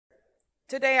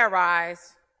Today I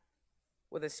rise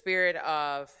with a spirit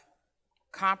of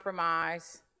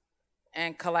compromise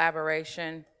and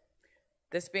collaboration.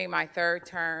 This being my third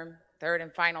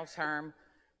and final term,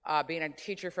 being a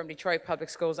teacher from Detroit Public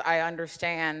Schools, I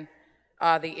understand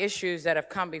the issues that have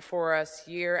come before us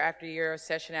year after year,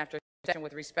 session after session,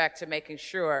 with respect to making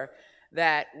sure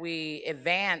that we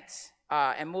advance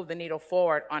and move the needle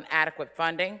forward on adequate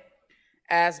funding.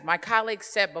 As my colleagues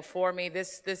said before me,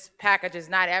 this package is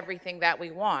not everything that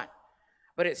we want,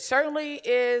 but it certainly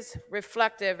is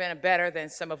reflective and better than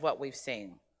some of what we've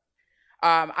seen.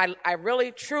 I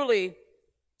really, truly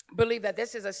believe that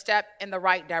this is a step in the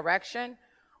right direction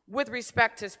with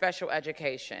respect to special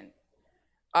education.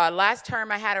 Last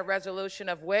term, I had a resolution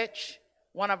of which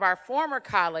one of our former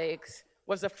colleagues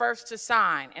was the first to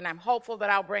sign, and I'm hopeful that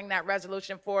I'll bring that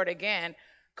resolution forward again,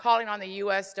 calling on the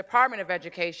U.S. Department of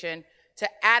Education to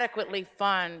adequately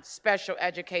fund special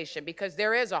education, because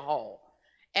there is a hole.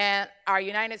 And our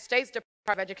United States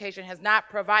Department of Education has not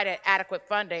provided adequate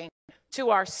funding to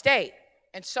our state.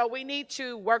 And so we need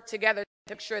to work together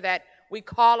to make sure that we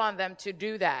call on them to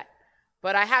do that.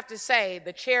 But I have to say,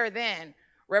 the chair then,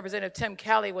 Representative Tim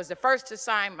Kelly, was the first to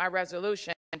sign my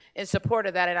resolution in support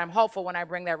of that, and I'm hopeful when I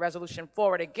bring that resolution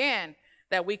forward again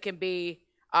that we can be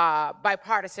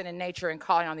bipartisan in nature in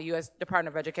calling on the U.S.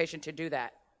 Department of Education to do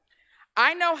that.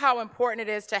 I know how important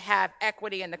it is to have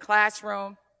equity in the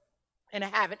classroom, and to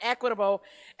have an equitable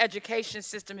education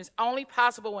system is only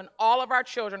possible when all of our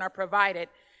children are provided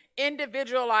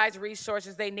individualized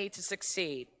resources they need to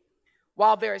succeed.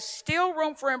 While there is still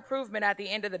room for improvement at the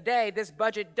end of the day, this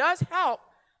budget does help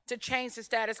to change the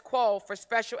status quo for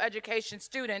special education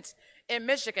students in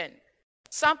Michigan,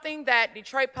 something that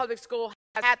Detroit Public Schools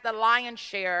has had the lion's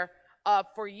share of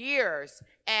for years,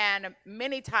 and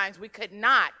many times we could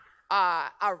not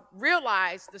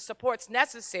realize the supports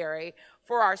necessary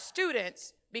for our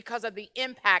students because of the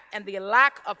impact and the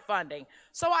lack of funding.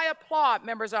 So I applaud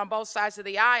members on both sides of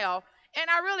the aisle, and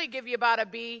I really give you about a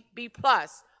B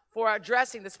plus for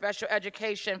addressing the special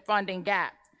education funding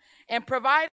gap and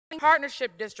providing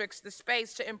partnership districts the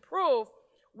space to improve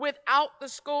without the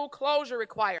school closure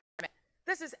requirement.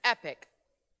 This is epic.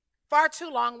 Far too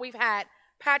long we've had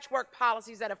patchwork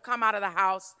policies that have come out of the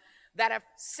House that have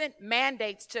sent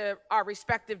mandates to our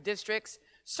respective districts.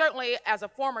 Certainly, as a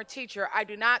former teacher, I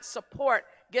do not support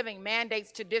giving mandates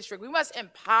to districts. We must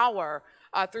empower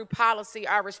through policy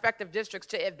our respective districts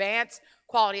to advance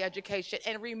quality education,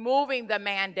 and removing the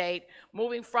mandate,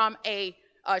 moving from a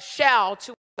shall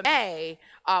to a may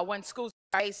when schools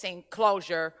are facing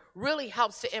closure, really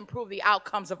helps to improve the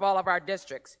outcomes of all of our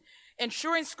districts.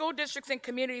 Ensuring school districts and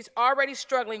communities already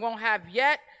struggling won't have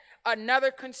yet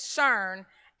another concern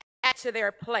add to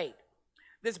their plate.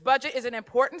 This budget is an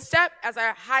important step, as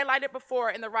I highlighted before,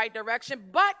 in the right direction,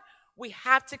 but we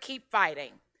have to keep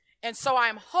fighting. And so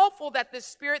I'm hopeful that this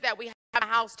spirit that we have in the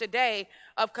House today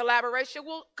of collaboration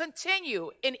will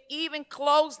continue and even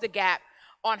close the gap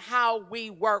on how we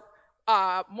work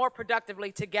more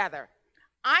productively together.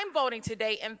 I'm voting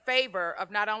today in favor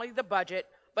of not only the budget,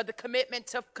 but the commitment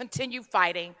to continue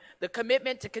fighting, the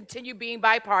commitment to continue being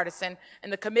bipartisan,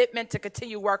 and the commitment to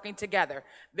continue working together.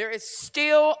 There is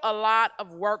still a lot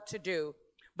of work to do,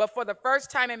 but for the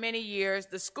first time in many years,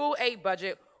 the school aid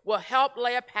budget will help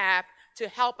lay a path to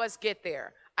help us get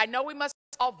there. I know we must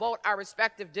all vote our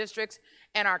respective districts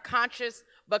and are conscious,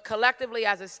 but collectively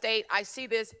as a state, I see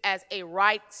this as a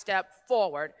right step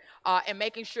forward in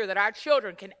making sure that our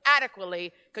children can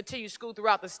adequately continue school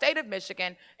throughout the state of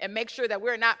Michigan, and make sure that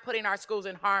we're not putting our schools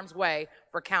in harm's way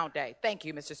for count day. Thank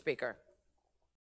you, Mr. Speaker.